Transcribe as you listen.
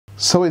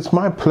So it's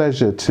my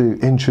pleasure to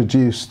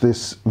introduce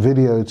this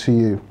video to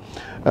you.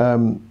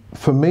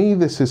 For me,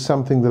 this is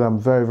something that I'm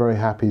very, very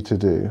happy to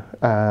do.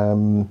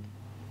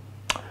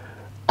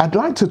 I'd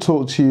like to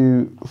talk to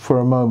you for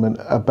a moment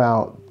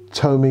about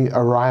Tomi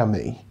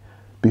Arayomi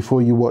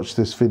before you watch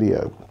this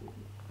video.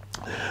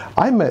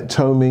 I met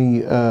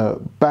Tomi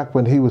back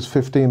when he was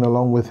 15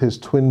 along with his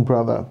twin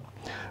brother.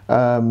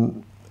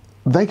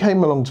 They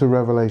came along to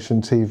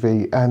Revelation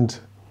TV, and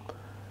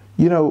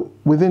you know,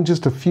 within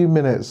just a few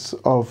minutes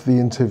of the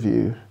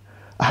interview,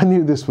 I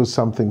knew this was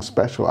something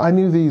special. I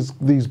knew these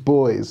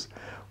boys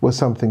were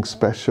something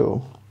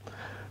special.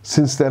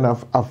 Since then,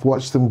 I've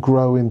watched them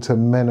grow into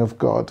men of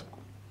God,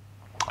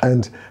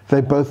 and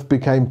they both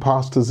became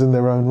pastors in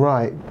their own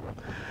right.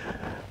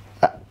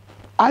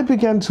 I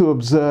began to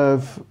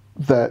observe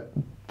that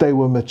they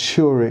were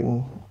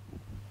maturing,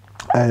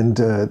 and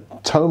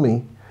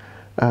Tomi,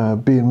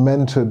 being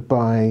mentored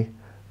by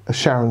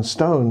Sharon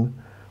Stone,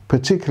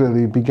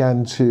 particularly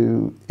began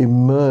to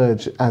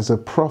emerge as a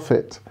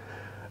prophet,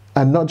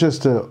 and not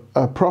just a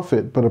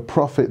prophet, but a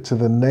prophet to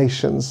the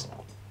nations.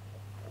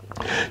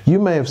 You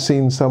may have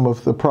seen some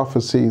of the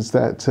prophecies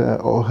that,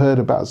 or heard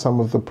about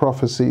some of the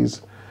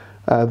prophecies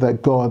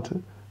that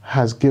God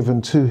has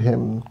given to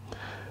him.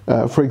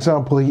 For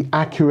example, he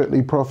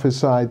accurately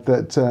prophesied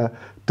that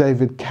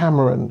David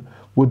Cameron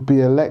would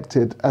be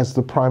elected as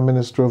the Prime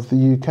Minister of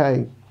the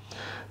UK.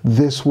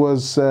 This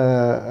was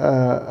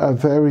a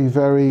very,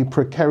 very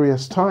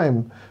precarious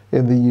time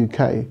in the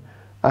UK,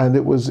 and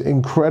it was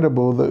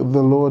incredible that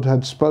the Lord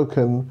had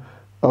spoken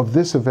of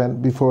this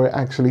event before it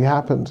actually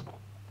happened.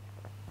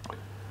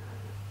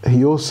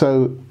 He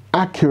also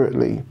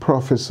accurately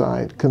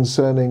prophesied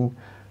concerning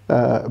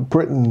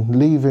Britain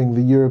leaving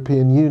the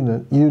European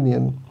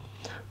Union.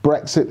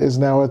 Brexit is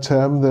now a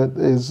term that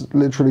is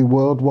literally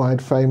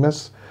worldwide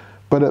famous,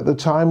 but at the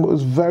time it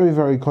was very,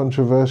 very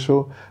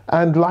controversial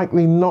and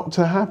likely not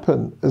to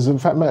happen. As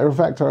a matter of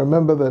fact, I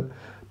remember that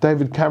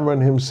David Cameron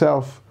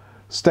himself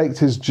staked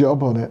his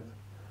job on it.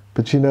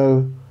 But you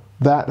know,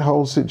 that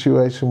whole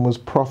situation was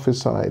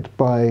prophesied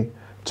by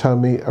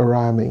Tomi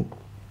Arayomi.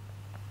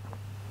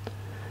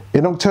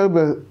 In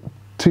October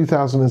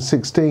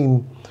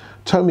 2016,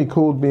 Tomi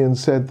called me and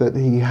said that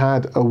he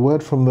had a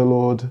word from the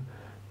Lord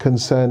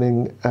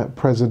concerning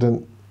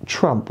President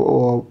Trump,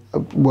 or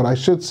what I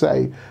should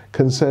say,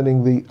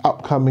 concerning the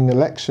upcoming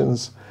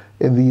elections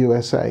in the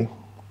USA.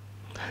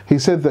 He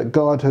said that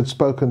God had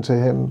spoken to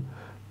him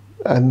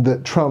and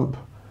that Trump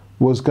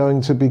was going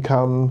to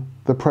become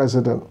the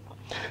president.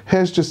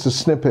 Here's just a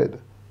snippet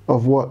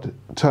of what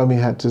Tomi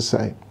had to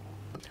say.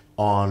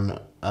 On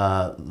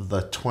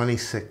the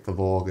 26th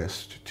of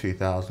August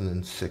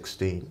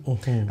 2016,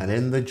 and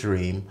in the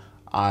dream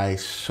I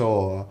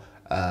saw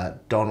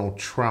Donald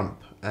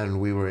Trump,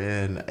 and we were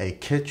in a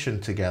kitchen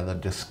together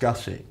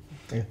discussing,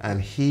 and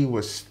he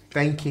was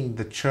thanking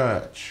the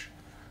church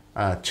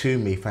to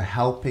me for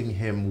helping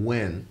him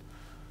win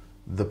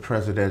the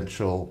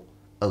presidential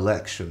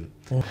election.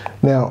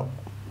 Now,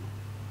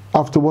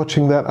 after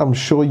watching that, I'm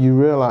sure you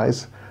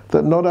realize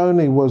that not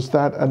only was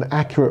that an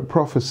accurate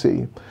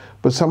prophecy,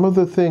 but some of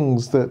the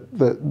things that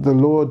the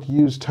Lord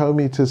used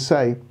Tomi to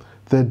say,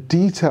 the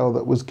detail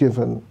that was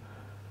given,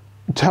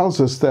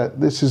 tells us that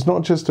this is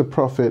not just a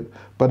prophet,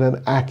 but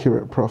an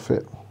accurate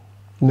prophet.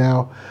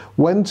 Now,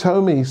 when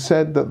Tomi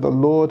said that the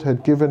Lord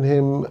had given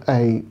him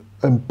an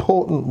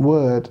important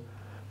word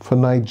for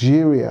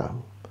Nigeria,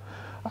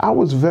 I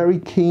was very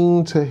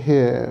keen to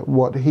hear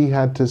what he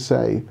had to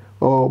say,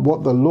 or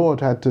what the Lord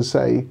had to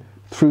say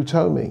through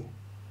Tomi.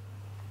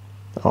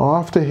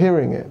 After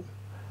hearing it,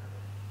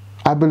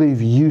 I believe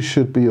you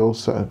should be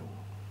also.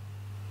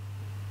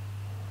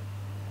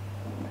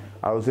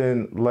 I was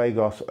in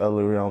Lagos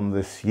earlier on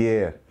this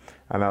year,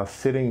 and I was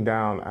sitting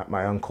down at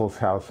my uncle's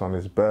house on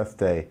his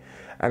birthday,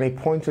 and he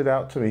pointed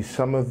out to me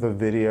some of the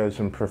videos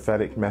and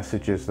prophetic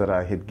messages that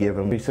I had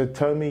given. He said,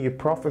 "Tomi, you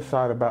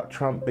prophesied about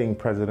Trump being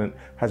president.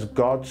 Has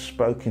God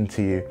spoken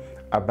to you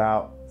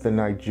about the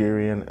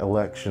Nigerian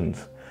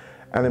elections?"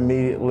 And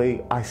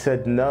immediately I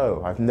said,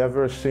 no, I've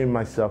never assumed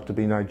myself to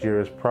be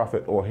Nigeria's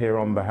prophet or here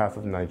on behalf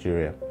of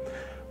Nigeria.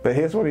 But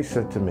here's what he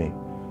said to me.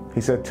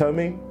 He said,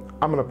 "Tomi,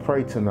 I'm going to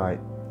pray tonight,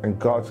 and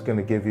God's going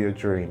to give you a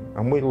dream."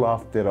 And we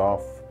laughed it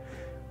off.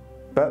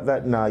 But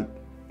that night,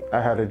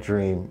 I had a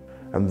dream,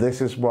 and this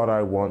is what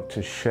I want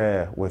to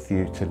share with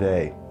you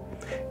today.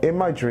 In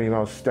my dream, I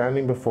was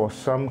standing before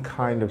some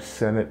kind of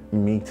Senate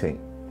meeting.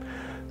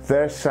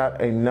 There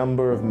sat a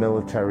number of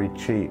military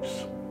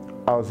chiefs.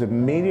 I was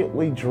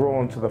immediately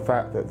drawn to the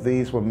fact that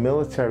these were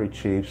military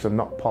chiefs and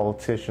not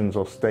politicians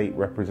or state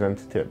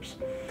representatives.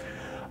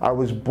 I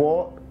was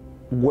brought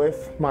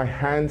with my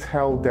hands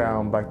held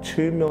down by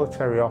two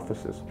military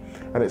officers,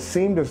 and it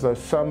seemed as though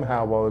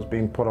somehow I was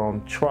being put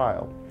on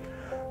trial.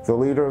 The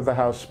leader of the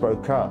House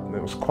spoke up, and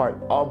it was quite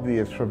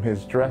obvious from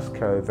his dress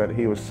code that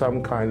he was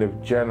some kind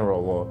of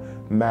general or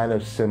man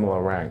of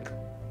similar rank.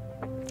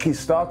 He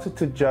started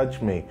to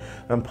judge me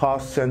and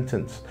pass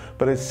sentence,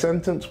 but his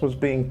sentence was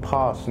being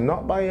passed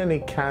not by any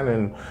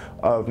canon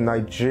of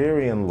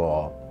Nigerian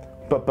law,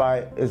 but by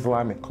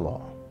Islamic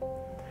law.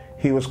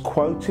 He was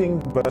quoting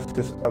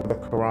verses of the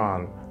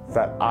Quran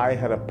that I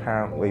had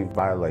apparently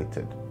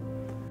violated.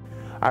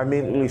 I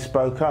immediately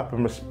spoke up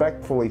and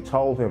respectfully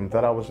told him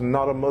that I was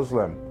not a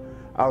Muslim.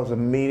 I was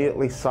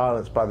immediately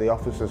silenced by the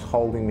officers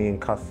holding me in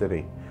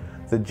custody.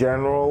 The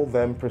general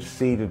then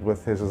proceeded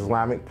with his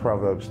Islamic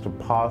proverbs to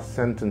pass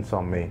sentence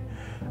on me,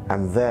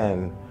 and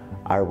then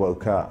I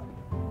woke up.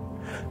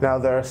 Now,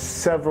 there are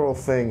several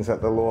things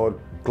that the Lord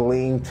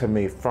gleaned to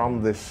me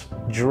from this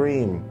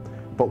dream,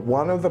 but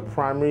one of the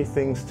primary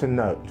things to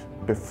note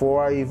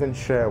before I even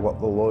share what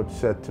the Lord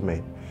said to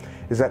me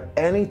is that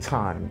any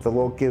time the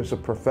Lord gives a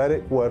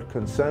prophetic word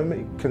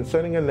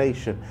concerning a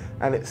nation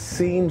and it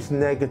seems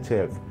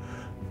negative,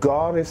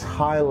 God is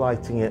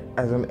highlighting it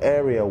as an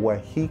area where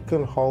He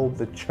can hold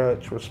the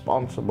church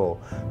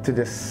responsible to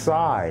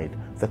decide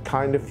the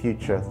kind of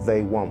future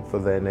they want for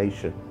their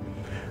nation.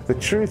 The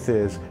truth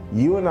is,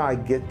 you and I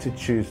get to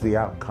choose the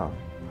outcome.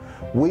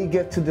 We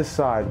get to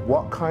decide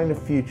what kind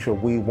of future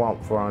we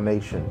want for our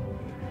nation.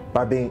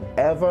 By being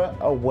ever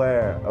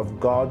aware of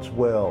God's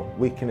will,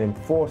 we can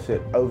enforce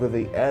it over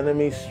the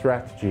enemy's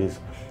strategies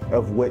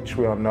of which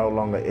we are no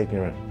longer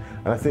ignorant.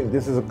 And I think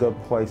this is a good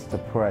place to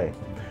pray.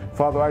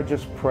 Father, I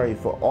just pray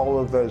for all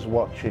of those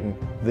watching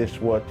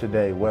this word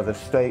today, whether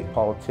state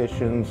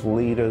politicians,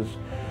 leaders,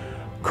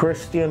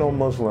 Christian or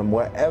Muslim,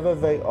 wherever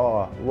they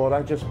are. Lord,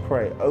 I just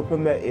pray,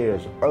 open their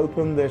ears,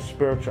 open their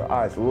spiritual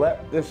eyes.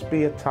 Let this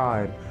be a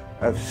time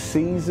of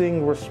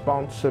seizing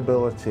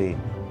responsibility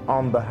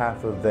on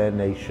behalf of their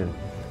nation,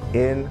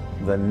 in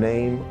the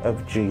name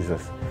of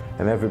Jesus.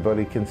 And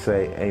everybody can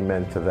say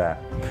amen to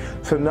that.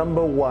 So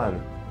number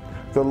one,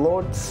 the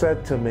Lord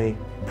said to me,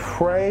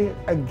 pray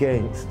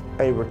against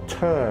a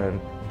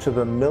return to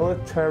the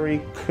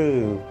military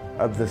coup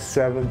of the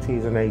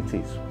 70s and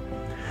 80s.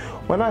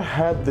 When I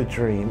had the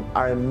dream,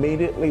 I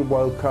immediately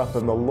woke up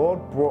and the Lord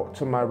brought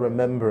to my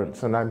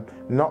remembrance, and I'm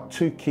not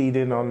too keyed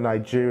in on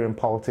Nigerian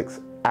politics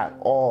at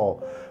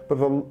all, but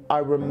I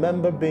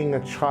remember being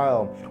a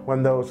child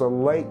when there was a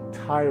late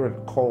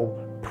tyrant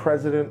called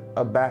President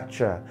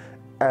Abacha,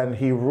 and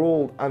he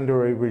ruled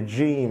under a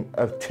regime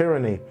of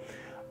tyranny.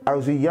 I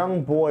was a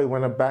young boy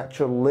when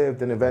Abacha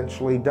lived and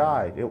eventually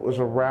died. It was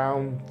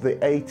around the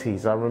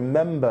 80s. I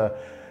remember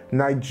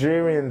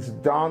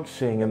Nigerians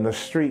dancing in the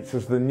streets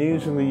as the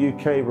news in the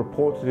UK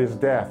reported his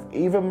death.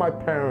 Even my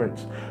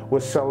parents were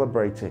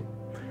celebrating.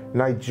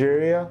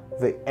 Nigeria,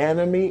 the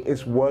enemy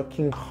is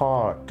working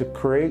hard to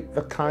create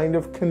the kind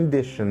of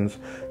conditions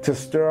to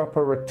stir up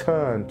a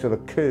return to the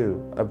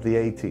coup of the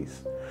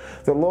 80s.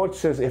 The Lord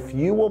says, if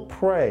you will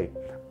pray,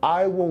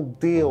 I will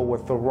deal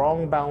with the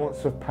wrong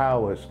balance of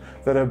powers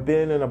that have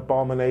been an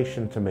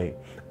abomination to me.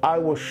 I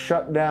will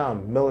shut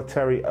down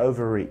military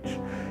overreach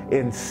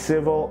in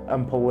civil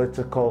and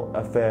political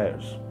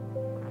affairs.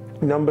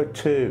 Number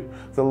two,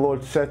 the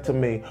Lord said to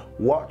me,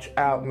 watch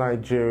out,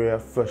 Nigeria,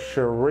 for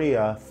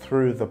Sharia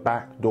through the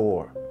back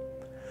door.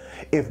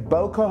 If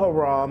Boko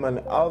Haram and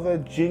other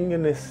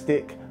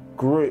jihadistic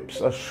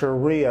groups are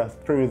Sharia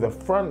through the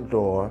front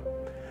door,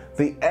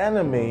 the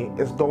enemy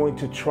is going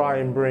to try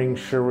and bring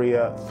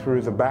Sharia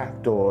through the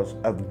back doors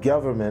of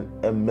government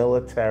and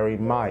military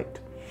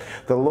might.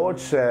 The Lord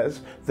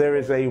says there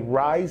is a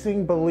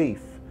rising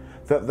belief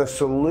that the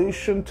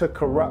solution to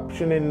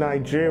corruption in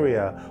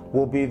Nigeria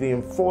will be the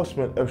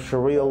enforcement of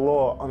Sharia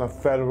law on a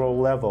federal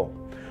level.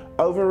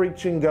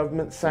 Overreaching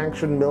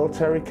government-sanctioned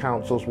military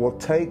councils will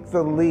take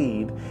the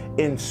lead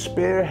in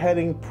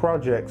spearheading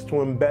projects to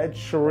embed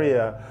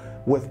Sharia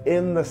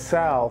within the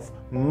South,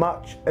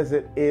 much as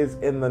it is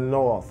in the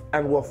North,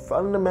 and will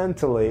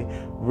fundamentally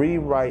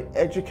rewrite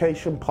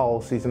education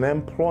policies and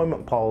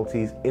employment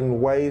policies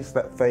in ways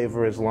that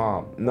favor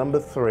Islam.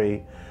 Number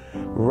three,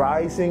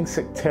 rising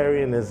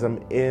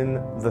sectarianism in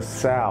the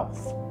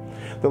South.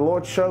 The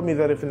Lord showed me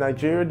that if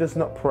Nigeria does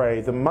not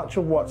pray, then much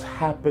of what's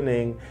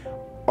happening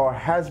or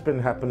has been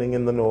happening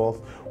in the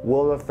North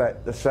will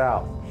affect the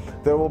South.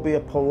 There will be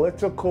a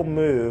political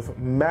move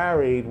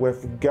married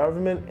with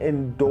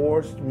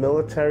government-endorsed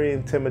military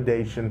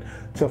intimidation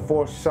to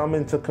force some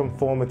into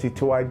conformity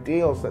to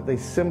ideals that they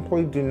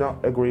simply do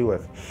not agree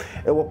with.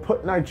 It will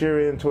put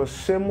Nigeria into a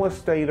similar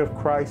state of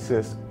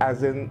crisis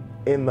as in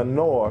the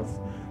North,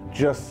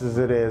 just as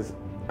it is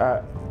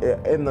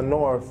in the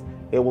North,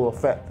 it will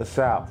affect the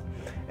South.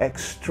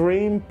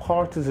 Extreme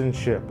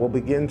partisanship will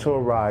begin to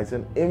arise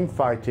and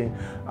infighting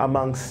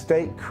among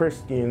state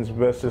Christians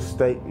versus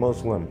state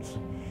Muslims.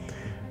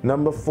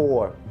 Number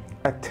four,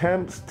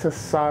 attempts to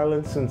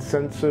silence and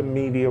censor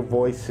media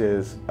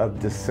voices of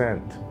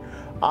dissent.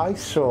 I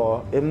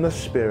saw in the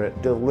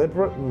spirit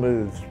deliberate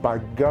moves by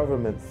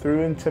government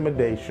through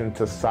intimidation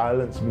to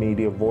silence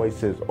media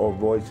voices or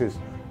voices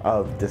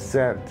of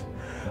dissent.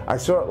 I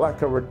saw it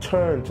like a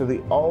return to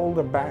the old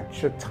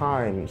Abacha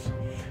times.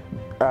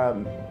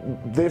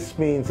 This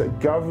means that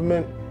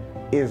government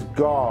is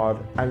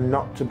God and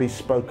not to be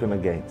spoken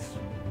against.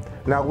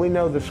 Now we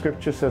know the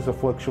scripture says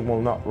affliction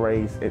will not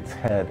raise its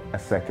head a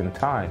second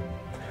time.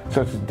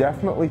 So it's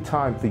definitely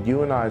time for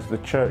you and I as the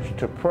church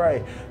to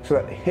pray so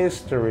that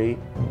history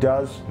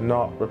does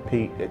not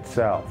repeat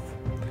itself.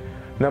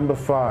 Number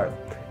 5,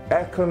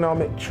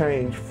 economic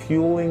change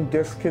fueling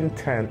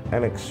discontent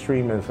and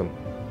extremism.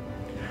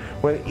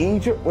 When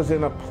Egypt was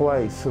in a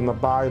place in the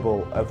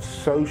Bible of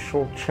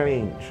social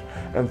change,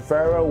 and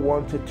Pharaoh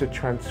wanted to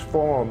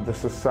transform the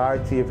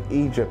society of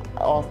Egypt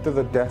after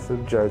the death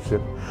of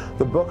Joseph,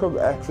 the book of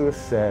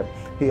Exodus said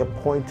he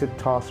appointed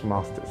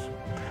taskmasters.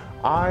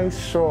 I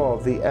saw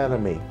the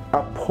enemy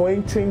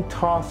appointing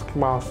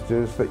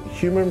taskmasters that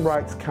human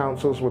rights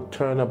councils would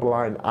turn a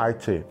blind eye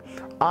to.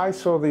 I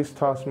saw these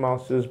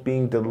taskmasters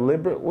being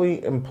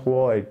deliberately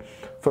employed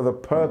for the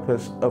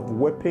purpose of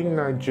whipping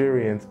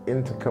Nigerians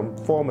into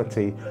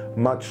conformity,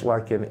 much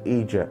like in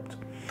Egypt.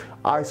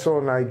 I saw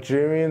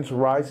Nigerians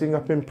rising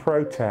up in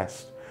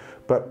protest,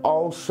 but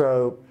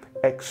also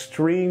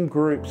extreme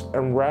groups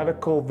and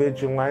radical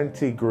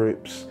vigilante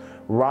groups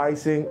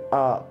rising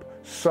up.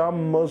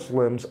 Some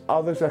Muslims,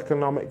 others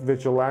economic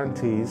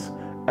vigilantes,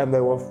 and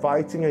they were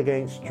fighting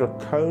against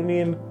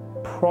draconian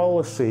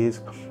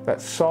policies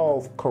that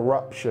solve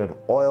corruption,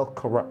 oil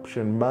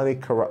corruption, money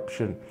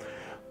corruption,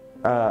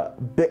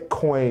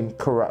 Bitcoin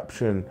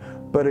corruption,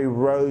 but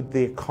erode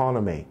the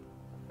economy.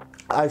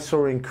 I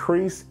saw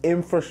increased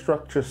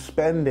infrastructure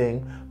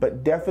spending,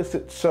 but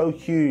deficits so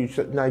huge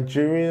that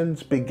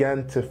Nigerians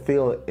began to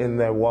feel it in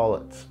their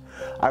wallets.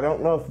 I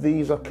don't know if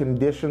these are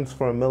conditions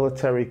for a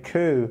military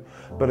coup,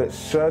 but it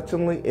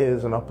certainly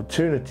is an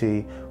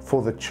opportunity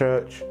for the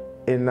church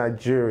in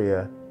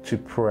Nigeria to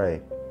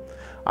pray.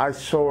 I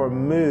saw a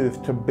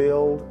move to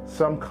build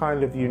some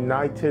kind of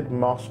united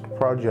mosque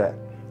project,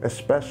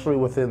 especially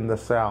within the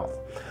South.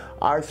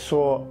 I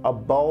saw a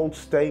bold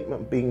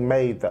statement being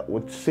made that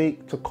would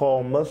seek to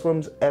call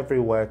Muslims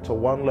everywhere to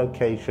one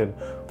location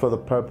for the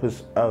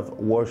purpose of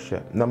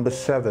worship. Number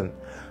 7,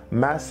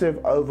 massive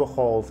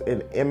overhauls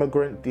in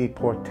immigrant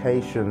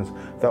deportations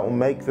that will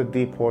make the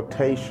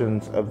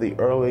deportations of the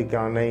early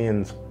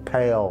Ghanaians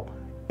pale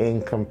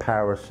in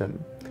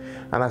comparison.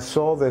 And I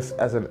saw this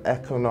as an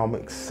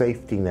economic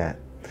safety net.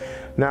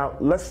 Now,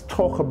 let's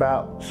talk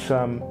about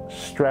some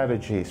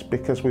strategies,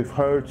 because we've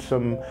heard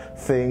some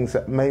things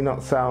that may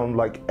not sound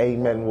like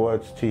amen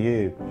words to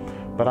you.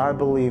 But I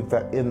believe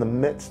that in the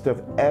midst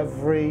of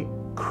every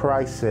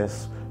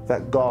crisis,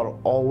 that God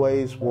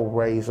always will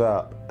raise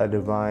up a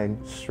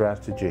divine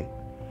strategy.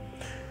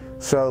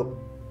 So,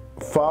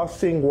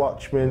 fasting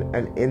watchmen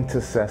and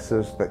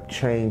intercessors that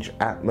change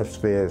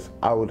atmospheres,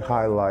 I would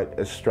highlight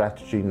as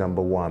strategy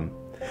number 1.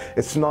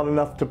 It's not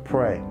enough to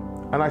pray.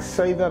 And I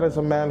say that as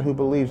a man who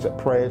believes that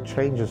prayer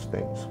changes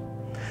things.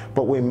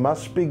 But we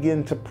must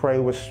begin to pray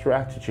with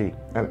strategy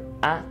and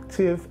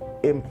active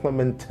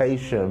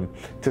implementation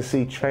to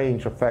see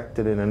change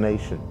affected in a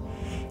nation.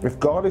 If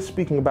God is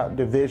speaking about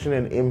division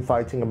and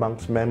infighting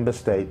amongst member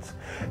states,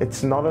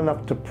 it's not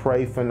enough to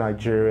pray for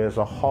Nigeria as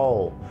a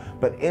whole,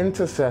 but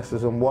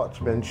intercessors and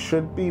watchmen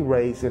should be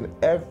raised in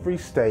every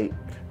state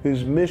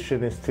whose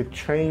mission is to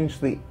change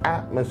the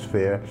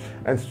atmosphere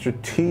and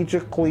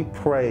strategically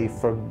pray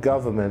for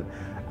government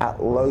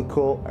at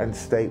local and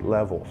state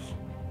levels.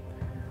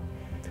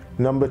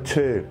 Number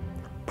 2,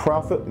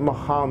 Prophet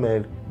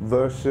Muhammad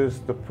versus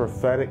the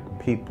prophetic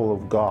people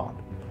of God.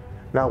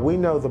 Now we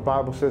know the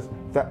Bible says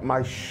that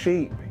my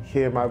sheep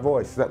hear my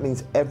voice. That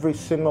means every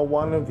single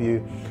one of you,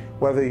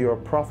 whether you're a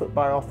prophet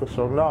by office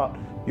or not,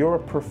 you're a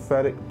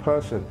prophetic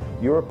person.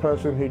 You're a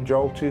person who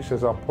Joel 2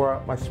 says, I'll pour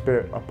out my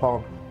spirit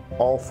upon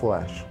all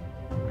flesh.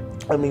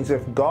 That means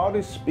if God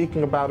is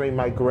speaking about a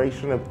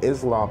migration of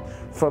Islam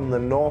from the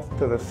north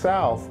to the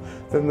south,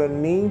 then there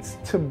needs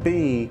to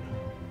be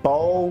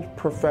bold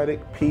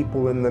prophetic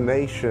people in the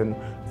nation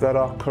that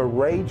are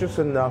courageous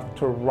enough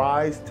to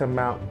rise to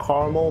Mount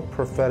Carmel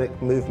prophetic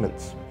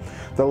movements.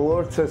 The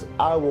Lord says,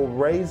 I will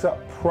raise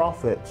up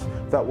prophets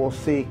that will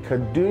see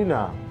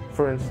Kaduna,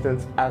 for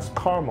instance, as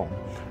Carmel.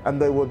 And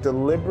they will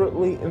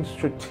deliberately and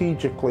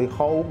strategically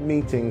hold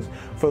meetings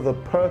for the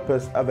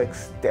purpose of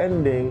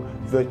extending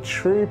the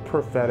true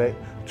prophetic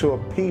to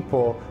a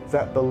people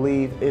that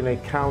believe in a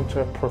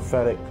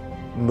counter-prophetic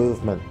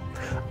movement.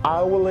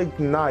 I will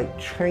ignite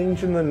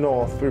change in the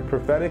north through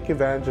prophetic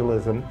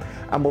evangelism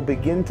and will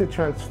begin to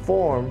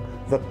transform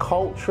the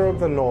culture of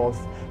the north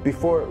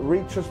before it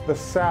reaches the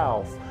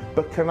south.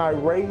 But can I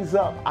raise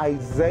up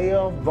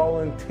Isaiah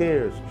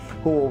volunteers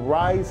who will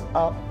rise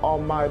up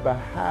on my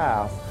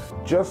behalf,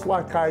 just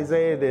like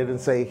Isaiah did, and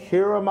say,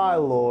 here am I,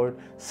 Lord,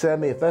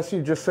 send me. If that's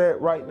you, just say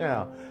it right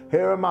now.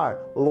 Here am I,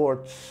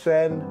 Lord,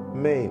 send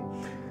me.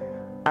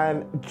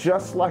 And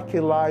just like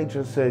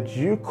Elijah said,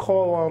 you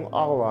call on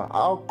Allah,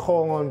 I'll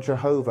call on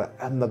Jehovah,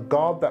 and the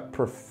God that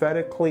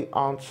prophetically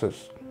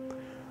answers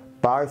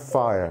by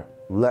fire,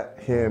 let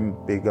him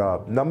be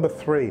God. Number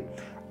 3,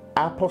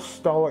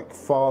 apostolic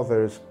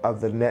fathers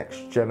of the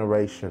next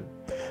generation.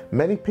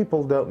 Many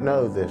people don't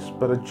know this,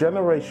 but a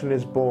generation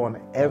is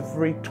born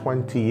every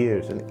 20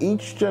 years, and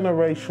each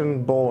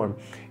generation born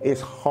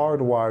is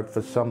hardwired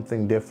for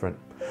something different.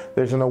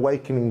 There's an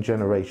awakening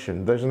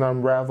generation, there's an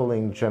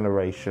unraveling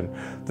generation,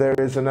 there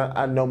is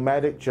a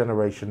nomadic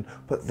generation,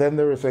 but then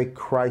there is a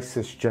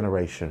crisis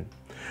generation.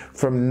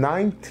 From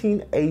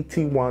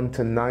 1981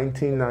 to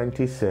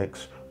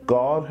 1996,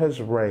 God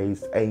has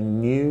raised a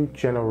new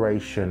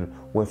generation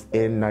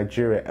within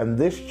Nigeria, and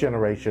this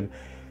generation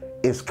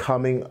is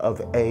coming of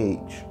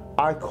age.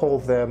 I call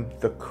them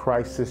the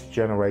crisis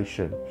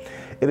generation.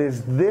 It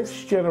is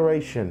this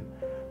generation,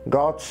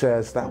 God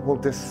says, that will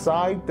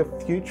decide the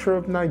future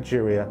of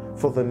Nigeria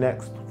for the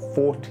next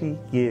 40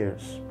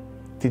 years.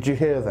 Did you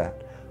hear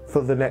that?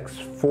 For the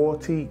next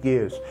 40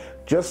 years.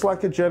 Just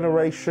like a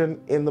generation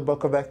in the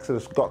book of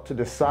Exodus got to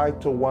decide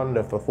to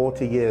wander for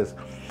 40 years,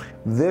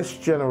 this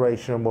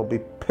generation will be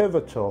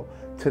pivotal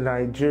to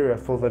Nigeria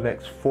for the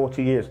next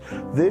 40 years.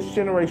 This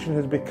generation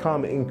has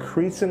become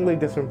increasingly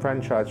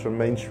disenfranchised from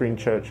mainstream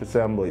church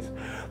assemblies.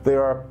 They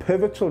are a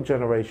pivotal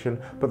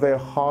generation, but they are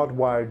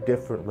hardwired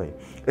differently.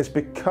 It's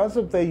because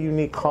of their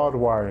unique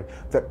hardwiring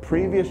that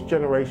previous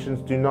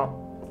generations do not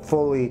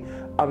fully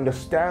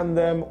understand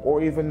them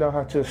or even know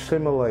how to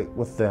assimilate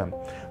with them.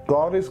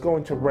 God is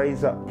going to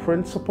raise up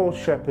principal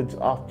shepherds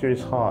after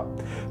his heart.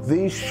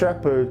 These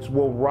shepherds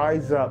will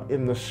rise up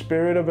in the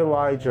spirit of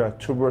Elijah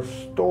to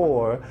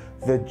restore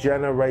the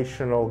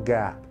generational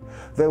gap.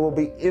 There will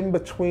be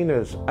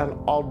in-betweeners and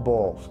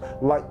oddballs,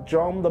 like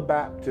John the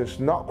Baptist,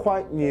 not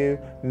quite new,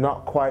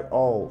 not quite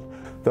old.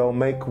 They'll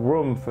make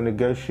room for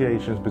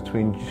negotiations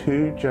between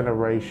two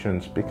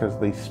generations because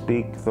they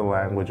speak the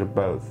language of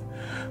both.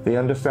 They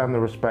understand the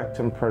respect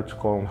and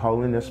protocol and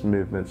holiness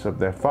movements of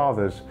their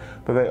fathers,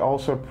 but they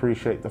also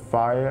appreciate the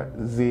fire,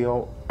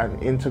 zeal,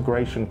 and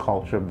integration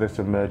culture of this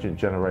emergent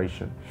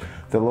generation.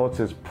 The Lord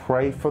says,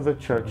 pray for the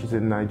churches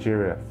in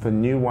Nigeria, for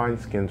new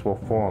wineskins will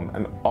form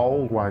and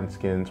old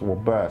wineskins will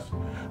burst.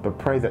 But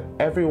pray that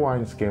every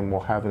wineskin will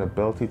have an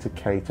ability to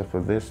cater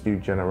for this new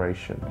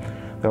generation.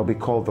 They'll be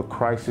called the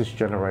crisis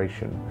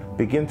generation.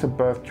 Begin to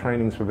birth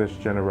trainings for this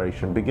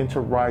generation. Begin to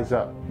rise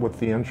up with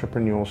the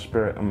entrepreneurial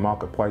spirit and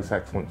marketplace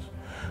excellence.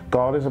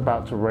 God is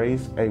about to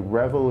raise a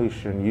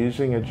revolution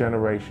using a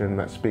generation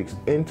that speaks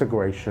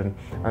integration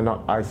and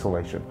not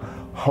isolation.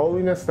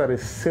 Holiness that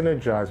is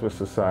synergized with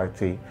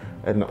society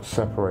and not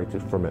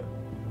separated from it.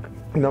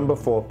 Number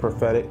 4,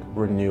 prophetic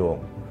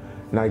renewal.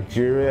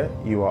 Nigeria,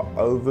 you are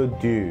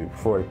overdue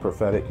for a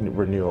prophetic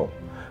renewal.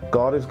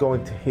 God is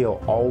going to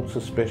heal old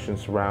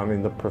suspicions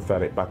surrounding the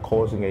prophetic by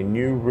causing a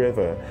new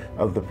river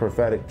of the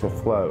prophetic to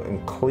flow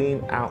and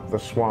clean out the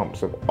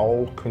swamps of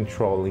old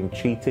controlling,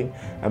 cheating,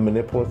 and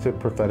manipulative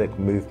prophetic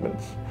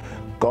movements.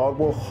 God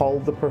will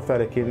hold the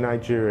prophetic in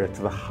Nigeria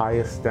to the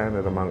highest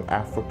standard among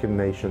African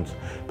nations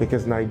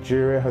because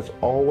Nigeria has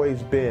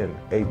always been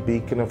a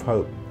beacon of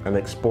hope, an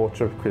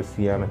exporter of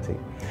Christianity.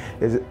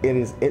 It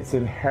is its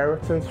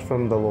inheritance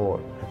from the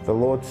Lord. The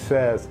Lord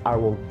says, I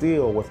will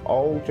deal with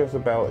old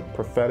Jezebelic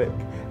prophetic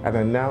and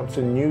announce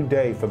a new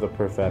day for the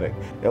prophetic.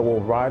 It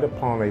will ride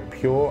upon a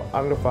pure,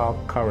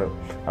 undefiled current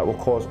that will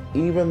cause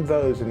even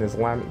those in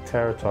Islamic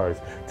territories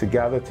to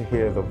gather to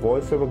hear the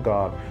voice of a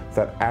God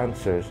that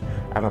answers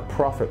and a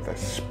prophet that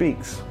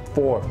speaks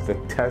forth the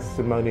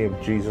testimony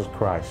of Jesus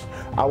Christ.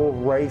 I will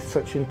raise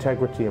such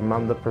integrity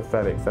among the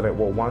prophetic that it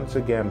will once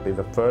again be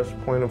the first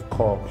point of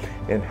call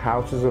in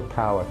houses of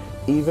power,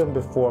 even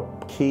before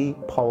key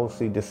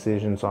policy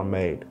decisions are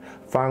made.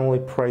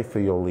 Finally, pray for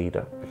your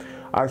leader.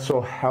 I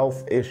saw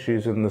health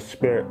issues in the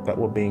spirit that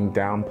were being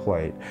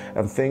downplayed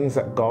and things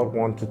that God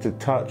wanted to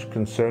touch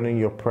concerning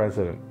your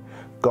president.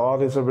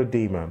 God is a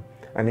redeemer,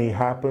 and he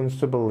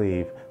happens to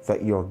believe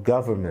that your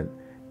government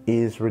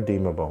is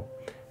redeemable.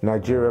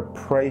 Nigeria,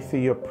 pray for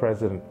your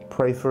president,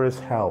 pray for his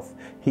health,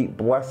 heap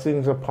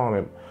blessings upon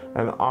him,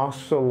 and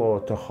ask the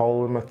Lord to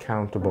hold him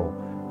accountable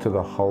to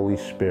the Holy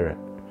Spirit.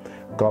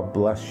 God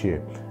bless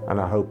you,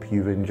 and I hope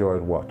you've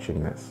enjoyed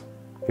watching this.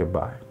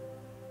 Goodbye.